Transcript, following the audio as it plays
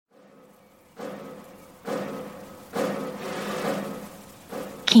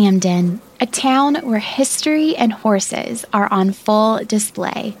Camden, a town where history and horses are on full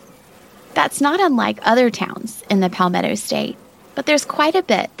display. That's not unlike other towns in the Palmetto State, but there's quite a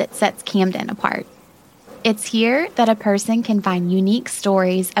bit that sets Camden apart. It's here that a person can find unique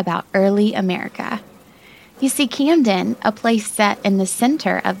stories about early America. You see, Camden, a place set in the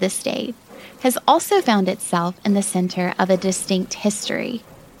center of the state, has also found itself in the center of a distinct history,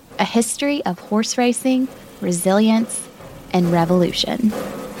 a history of horse racing, resilience, and revolution.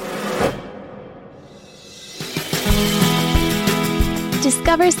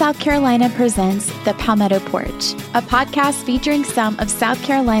 Discover South Carolina presents The Palmetto Porch, a podcast featuring some of South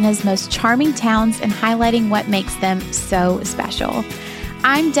Carolina's most charming towns and highlighting what makes them so special.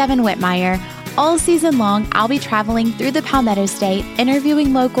 I'm Devin Whitmire. All season long, I'll be traveling through the Palmetto State,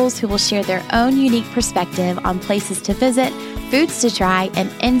 interviewing locals who will share their own unique perspective on places to visit, foods to try,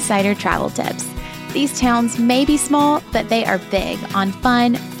 and insider travel tips. These towns may be small, but they are big on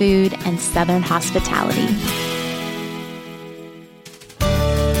fun, food, and Southern hospitality.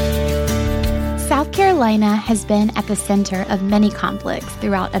 South Carolina has been at the center of many conflicts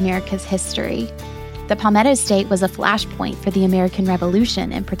throughout America's history. The Palmetto State was a flashpoint for the American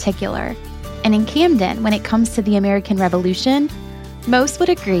Revolution in particular. And in Camden, when it comes to the American Revolution, most would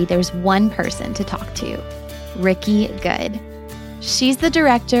agree there's one person to talk to, Ricky Good. She's the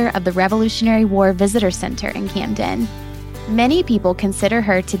director of the Revolutionary War Visitor Center in Camden. Many people consider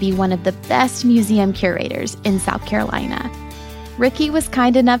her to be one of the best museum curators in South Carolina. Ricky was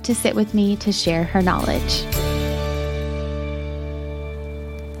kind enough to sit with me to share her knowledge.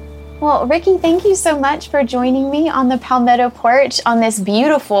 Well, Ricky, thank you so much for joining me on the Palmetto Porch on this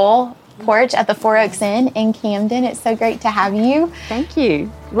beautiful porch at the Four Oaks Inn in Camden. It's so great to have you. Thank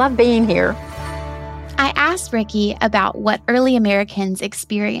you. Love being here. I asked Ricky about what early Americans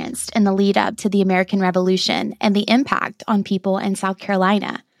experienced in the lead up to the American Revolution and the impact on people in South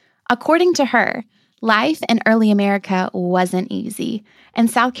Carolina. According to her, life in early America wasn't easy, and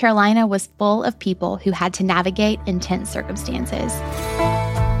South Carolina was full of people who had to navigate intense circumstances.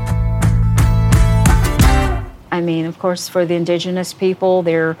 I mean, of course, for the indigenous people,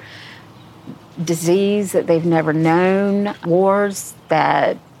 their disease that they've never known, wars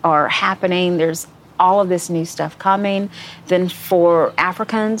that are happening, there's all of this new stuff coming. Then for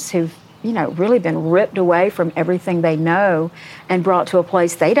Africans who've, really been ripped away from everything they know and brought to a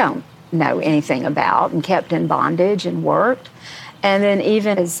place they don't know anything about and kept in bondage and worked. And then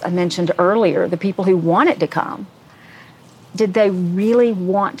even, as I mentioned earlier, the people who wanted to come, did they really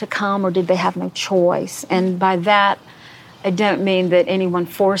want to come or did they have no choice? And by that, I don't mean that anyone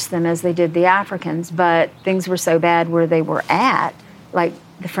forced them as they did the Africans, but things were so bad where they were at, like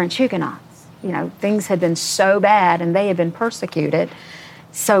the French Huguenots. Things had been so bad and they had been persecuted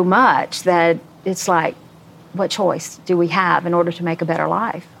so much that it's like, what choice do we have in order to make a better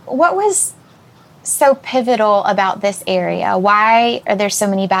life? What was so pivotal about this area? Why are there so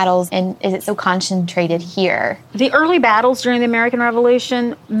many battles and is it so concentrated here? The early battles during the American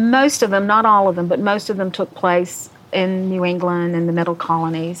Revolution, most of them, not all of them, but most of them took place in New England and the middle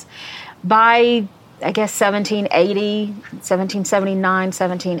colonies. By, I guess, 1780, 1779,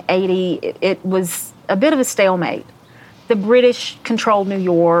 1780, it was a bit of a stalemate. The British controlled New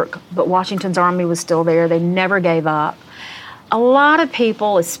York, but Washington's army was still there. They never gave up. A lot of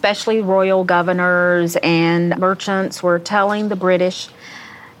people, especially royal governors and merchants, were telling the British,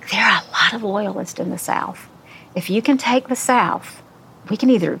 there are a lot of loyalists in the South. If you can take the South, we can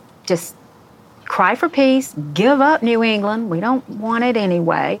either just cry for peace, give up New England, we don't want it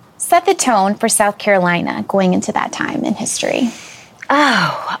anyway. Set the tone for South Carolina going into that time in history.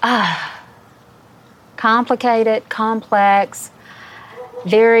 Complicated, complex,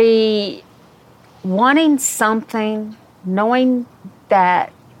 very wanting something, knowing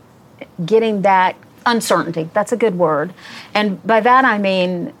that, getting that uncertainty, that's a good word. And by that I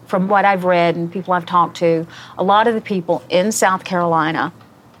mean, from what I've read and people I've talked to, a lot of the people in South Carolina,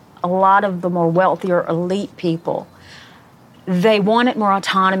 a lot of the more wealthier elite people, they wanted more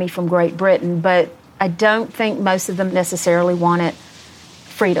autonomy from Great Britain, but I don't think most of them necessarily wanted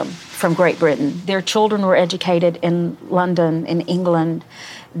freedom from Great Britain. Their children were educated in London, in England.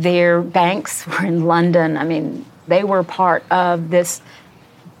 Their banks were in London. I mean, they were part of this,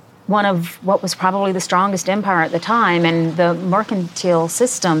 one of what was probably the strongest empire at the time, and the mercantile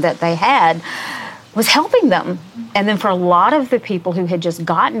system that they had was helping them. And then for a lot of the people who had just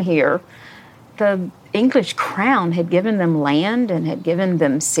gotten here, the English crown had given them land and had given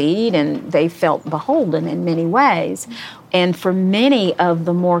them seed, and they felt beholden in many ways. And for many of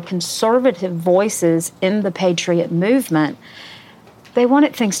the more conservative voices in the Patriot movement, They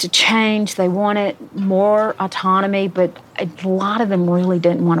wanted things to change. They wanted more autonomy, but a lot of them really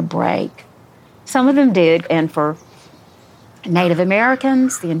didn't want to break. Some of them did, and for Native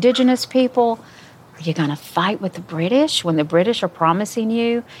Americans, the indigenous people, are you going to fight with the British when the British are promising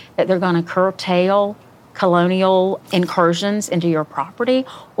you that they're going to curtail colonial incursions into your property?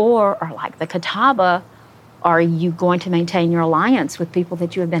 Or like the Catawba, are you going to maintain your alliance with people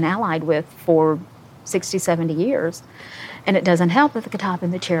that you have been allied with for 60, 70 years? And it doesn't help that the Catawba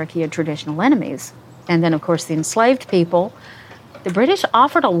and the Cherokee are traditional enemies. And then, of course, the enslaved people, the British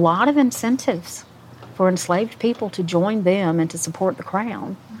offered a lot of incentives for enslaved people to join them and to support the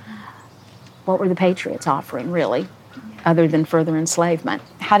crown. What were the Patriots offering, really, other than further enslavement?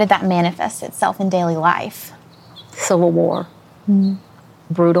 How did that manifest itself in daily life? Civil War.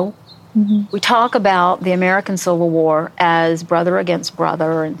 Brutal. We talk about the American Civil War as brother against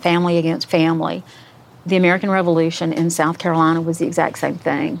brother and family against family. The American Revolution in South Carolina was the exact same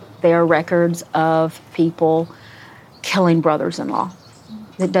thing. There are records of people killing brothers-in-law.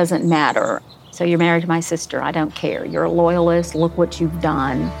 It doesn't matter. So you're married to my sister, I don't care. You're a loyalist, look what you've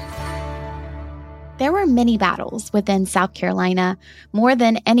done. There were many battles within South Carolina, more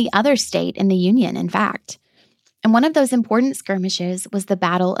than any other state in the Union, in fact. And one of those important skirmishes was the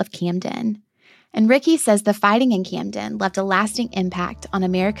Battle of Camden. And Ricky says the fighting in Camden left a lasting impact on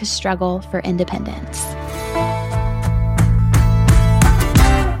America's struggle for independence.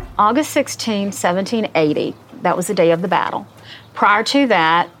 August 16, 1780, that was the day of the battle. Prior to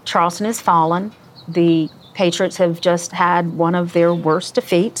that, Charleston has fallen. The Patriots have just had one of their worst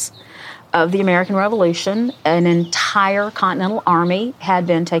defeats of the American Revolution. An entire Continental Army had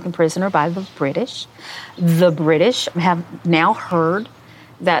been taken prisoner by the British. The British have now heard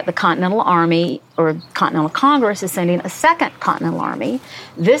that the Continental Army, or Continental Congress, is sending a second Continental Army.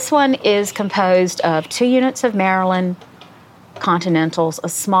 This one is composed of 2 units of Maryland Continentals, a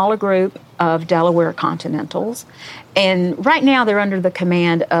smaller group of Delaware Continentals, and right now they're under the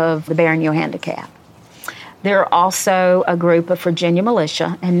command of the Baron Yohandicap. There are also a group of Virginia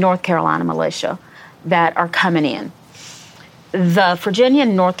militia and North Carolina militia that are coming in. The Virginia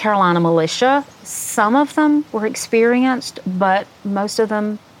and North Carolina militia, some of them were experienced, but most of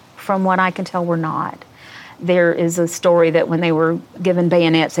them, from what I can tell, were not. There is a story that when they were given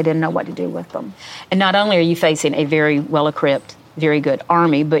bayonets, they didn't know what to do with them. And not only are you facing a very well-equipped, very good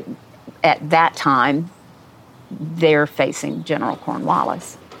army, but at that time, they're facing General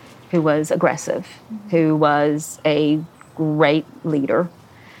Cornwallis, who was aggressive, who was a great leader,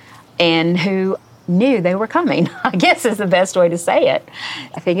 and who knew they were coming, I guess is the best way to say it.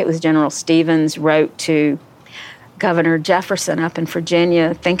 I think it was General Stevens wrote to Governor Jefferson up in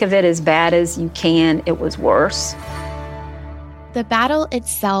Virginia, think of it as bad as you can, it was worse. The battle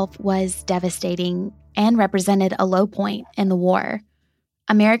itself was devastating and represented a low point in the war.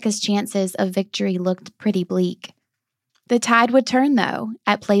 America's chances of victory looked pretty bleak. The tide would turn, though,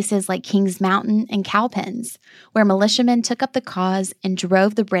 at places like Kings Mountain and Cowpens, where militiamen took up the cause and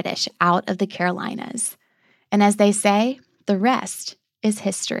drove the British out of the Carolinas. And as they say, the rest is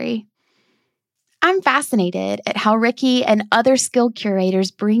history. I'm fascinated at how Ricky and other skilled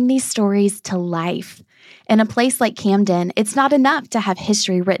curators bring these stories to life. In a place like Camden, it's not enough to have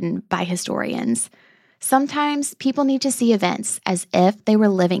history written by historians. Sometimes people need to see events as if they were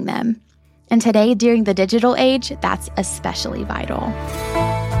living them. And today, during the digital age, that's especially vital.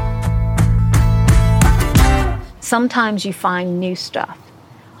 Sometimes you find new stuff,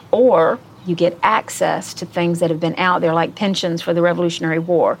 or you get access to things that have been out there, like pensions for the Revolutionary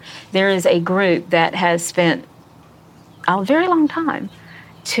War. There is a group that has spent a very long time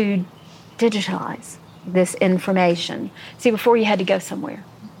to digitalize this information. See, before you had to go somewhere.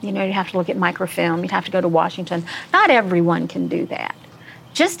 You know, you'd have to look at microfilm, you'd have to go to Washington. Not everyone can do that.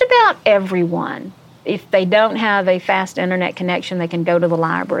 Just about everyone, if they don't have a fast internet connection, they can go to the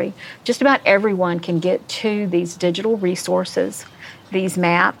library. Just about everyone can get to these digital resources, these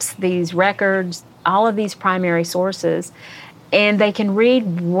maps, these records, all of these primary sources, and they can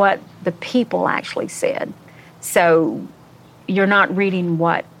read what the people actually said. So you're not reading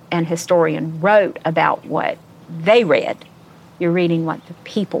what an historian wrote about what they read. You're reading what the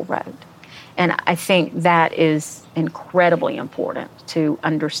people wrote. And I think that is incredibly important to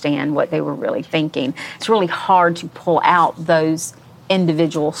understand what they were really thinking. It's really hard to pull out those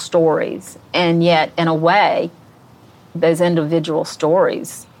individual stories. And yet, in a way, those individual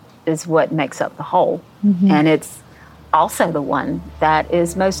stories is what makes up the whole. Mm-hmm. And it's also the one that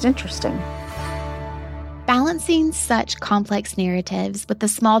is most interesting. Balancing such complex narratives with the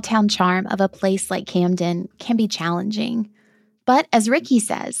small-town charm of a place like Camden can be challenging. But as Ricky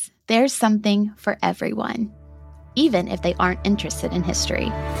says, there's something for everyone. even if they aren't interested in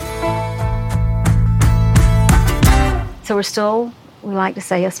history. So we're still, we like to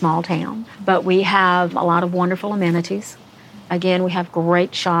say, a small town, but we have a lot of wonderful amenities. Again, we have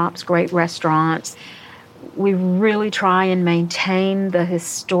great shops, great restaurants. We really try and maintain the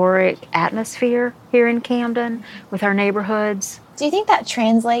historic atmosphere here in Camden with our neighborhoods. Do you think that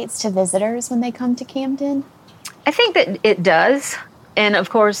translates to visitors when they come to Camden? I think that it does. And of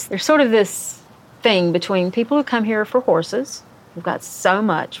course, there's sort of this thing between people who come here for horses. We've got so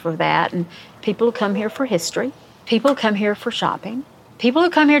much for that. And people who come here for history. People who come here for shopping. People who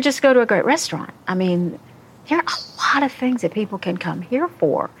come here just to go to a great restaurant. I mean, there are a lot of things that people can come here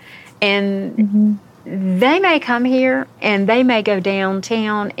for. And they may come here and they may go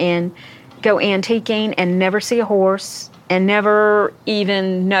downtown and go antiquing and never see a horse and never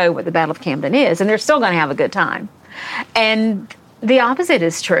even know what the Battle of Camden is. And they're still going to have a good time. And the opposite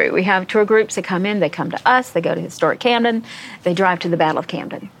is true. We have tour groups that come in, they come to us, they go to historic Camden, they drive to the Battle of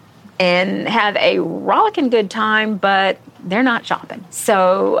Camden and have a rollicking good time, but they're not shopping.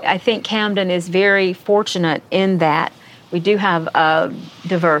 So I think Camden is very fortunate in that we do have a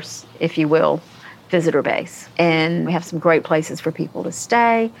diverse, if you will, visitor base. And we have some great places for people to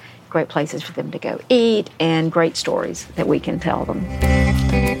stay, great places for them to go eat, and great stories that we can tell them.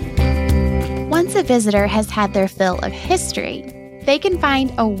 Once a visitor has had their fill of history, they can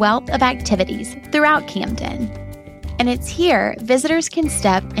find a wealth of activities throughout Camden. And it's here visitors can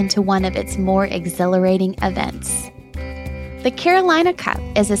step into one of its more exhilarating events. The Carolina Cup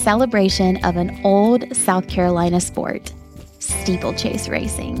is a celebration of an old South Carolina sport, steeplechase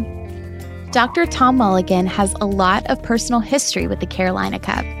racing. Dr. Tom Mulligan has a lot of personal history with the Carolina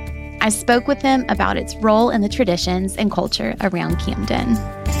Cup. I spoke with him about its role in the traditions and culture around Camden.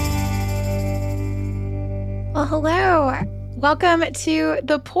 Well, hello. Welcome to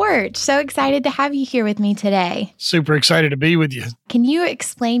the porch. So excited to have you here with me today. Super excited to be with you. Can you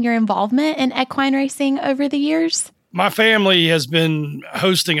explain your involvement in equine racing over the years? My family has been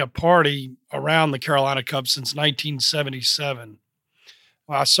hosting a party around the Carolina Cup since 1977.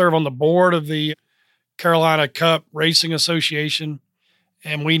 I serve on the board of the Carolina Cup Racing Association,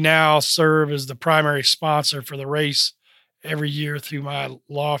 and we now serve as the primary sponsor for the race every year through my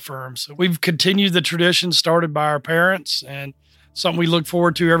law firm. So we've continued the tradition started by our parents and something we look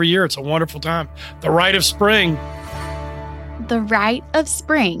forward to every year. It's a wonderful time. The rite of spring. The rite of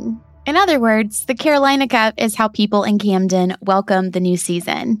spring. In other words, the Carolina Cup is how people in Camden welcome the new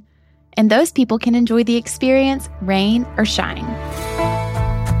season. And those people can enjoy the experience, rain or shine.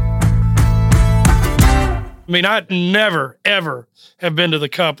 I mean, I never, ever have been to the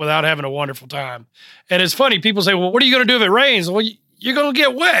Cup without having a wonderful time. And it's funny, people say, well, what are you going to do if it rains? Well, you're going to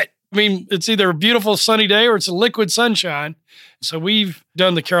get wet. I mean, it's either a beautiful sunny day or it's a liquid sunshine. So we've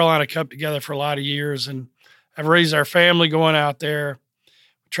done the Carolina Cup together for a lot of years, and I've raised our family going out there,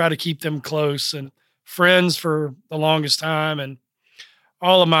 try to keep them close, and friends for the longest time, and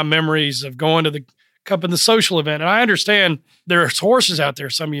all of my memories of going to the Cup and the social event. And I understand there's horses out there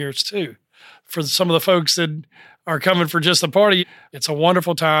some years too. For some of the folks that are coming for just the party, it's a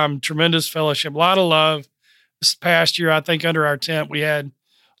wonderful time, tremendous fellowship, a lot of love. This past year, I think under our tent, we had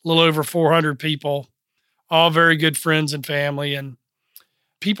a little over 400 people, all very good friends and family, and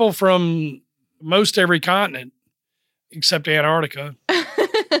people from most every continent except Antarctica.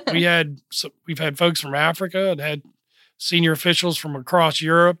 We've had folks from Africa and had senior officials from across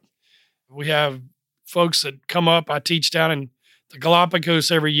Europe. We have folks that come up. I teach down in the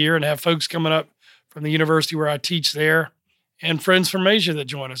Galapagos every year and have folks coming up from the university where I teach there and friends from Asia that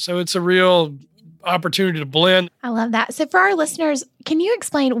join us. So it's a real opportunity to blend. I love that. So for our listeners, can you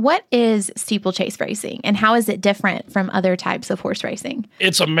explain what is steeplechase racing and how is it different from other types of horse racing?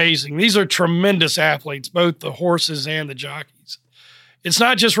 It's amazing. These are tremendous athletes, both the horses and the jockeys. It's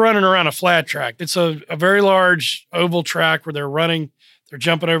not just running around a flat track. It's a very large oval track where they're running, they're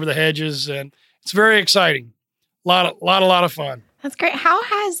jumping over the hedges, and it's very exciting. A lot of fun. That's great. How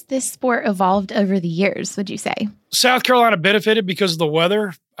has this sport evolved over the years, would you say? South Carolina benefited because of the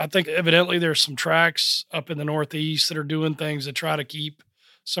weather. I think evidently there's some tracks up in the Northeast that are doing things to try to keep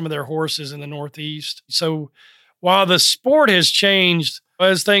some of their horses in the Northeast. So while the sport has changed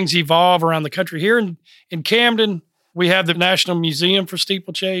as things evolve around the country, here in Camden, we have the National Museum for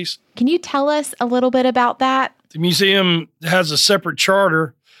Steeplechase. Can you tell us a little bit about that? The museum has a separate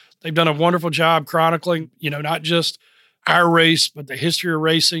charter. They've done a wonderful job chronicling, not just our race, but the history of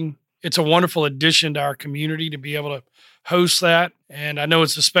racing. It's a wonderful addition to our community to be able to host that. And I know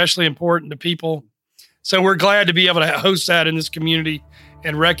it's especially important to people. So we're glad to be able to host that in this community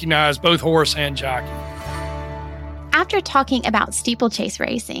and recognize both horse and jockey. After talking about steeplechase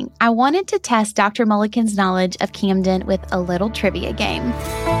racing, I wanted to test Dr. Mulliken's knowledge of Camden with a little trivia game.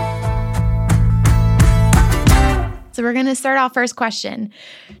 So we're going to start off first question.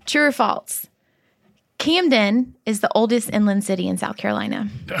 True or false? Camden is the oldest inland city in South Carolina.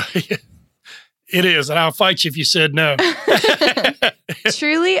 It is, and I'll fight you if you said no.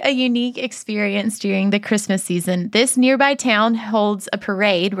 Truly a unique experience during the Christmas season. This nearby town holds a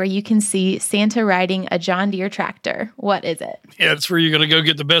parade where you can see Santa riding a John Deere tractor. What is it? Yeah, it's where you're going to go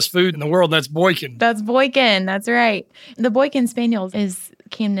get the best food in the world. That's Boykin. That's Boykin. That's right. The Boykin Spaniel is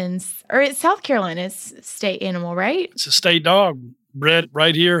Camden's, or it's South Carolina's state animal, right? It's a state dog. Bred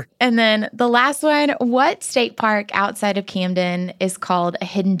right here. And then the last one, what state park outside of Camden is called a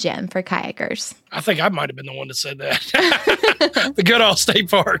hidden gem for kayakers? I think I might have been the one that said that. The Goodall State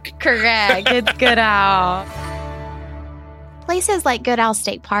Park. Correct. It's Goodall. Places like Goodall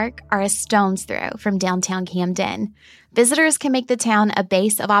State Park are a stone's throw from downtown Camden. Visitors can make the town a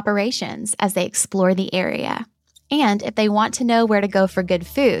base of operations as they explore the area. And if they want to know where to go for good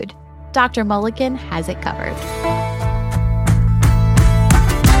food, Dr. Mulliken has it covered.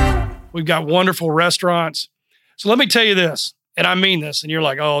 We've got wonderful restaurants. So let me tell you this, and I mean this, and you're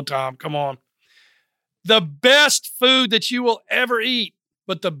like, oh, Tom, come on. The best food that you will ever eat,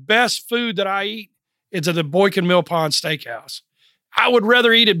 but the best food that I eat is at the Boykin Mill Pond Steakhouse. I would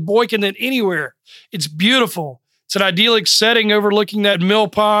rather eat at Boykin than anywhere. It's beautiful. It's an idyllic setting overlooking that mill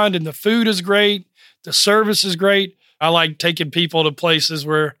pond, and the food is great. The service is great. I like taking people to places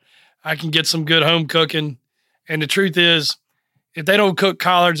where I can get some good home cooking. And the truth is, if they don't cook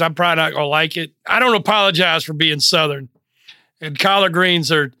collards, I'm probably not going to like it. I don't apologize for being Southern. And collard greens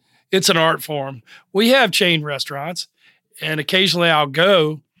it's an art form. We have chain restaurants, and occasionally I'll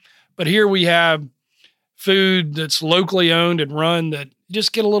go. But here we have food that's locally owned and run that you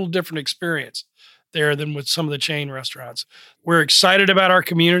just get a little different experience there than with some of the chain restaurants. We're excited about our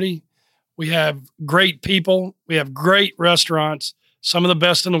community. We have great people. We have great restaurants, some of the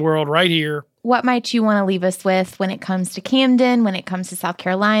best in the world right here. What might you want to leave us with when it comes to Camden, when it comes to South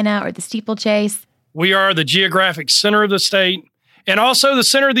Carolina or the steeplechase? We are the geographic center of the state and also the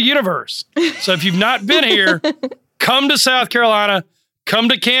center of the universe. So if you've not been here, come to South Carolina, come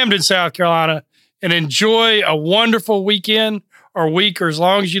to Camden, South Carolina, and enjoy a wonderful weekend or week or as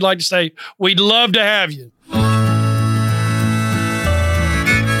long as you'd like to stay. We'd love to have you.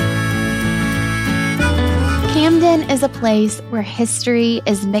 Camden is a place where history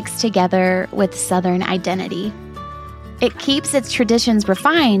is mixed together with Southern identity. It keeps its traditions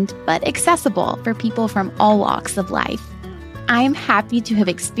refined, but accessible for people from all walks of life. I'm happy to have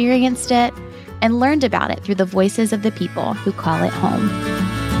experienced it and learned about it through the voices of the people who call it home.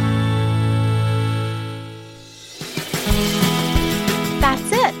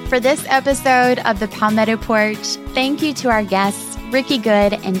 That's it for this episode of the Palmetto Porch. Thank you to our guests, Ricky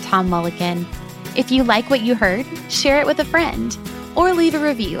Good and Tom Mulliken. If you like what you heard, share it with a friend or leave a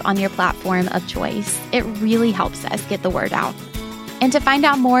review on your platform of choice. It really helps us get the word out. And to find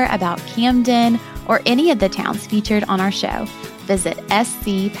out more about Camden or any of the towns featured on our show, visit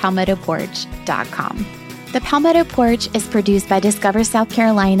scpalmettoporch.com. The Palmetto Porch is produced by Discover South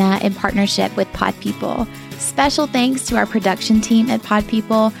Carolina in partnership with Pod People. Special thanks to our production team at Pod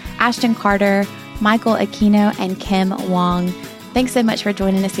People, Ashton Carter, Michael Aquino, and Kim Wong. Thanks so much for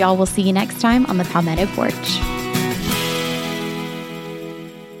joining us, y'all. We'll see you next time on the Palmetto Porch.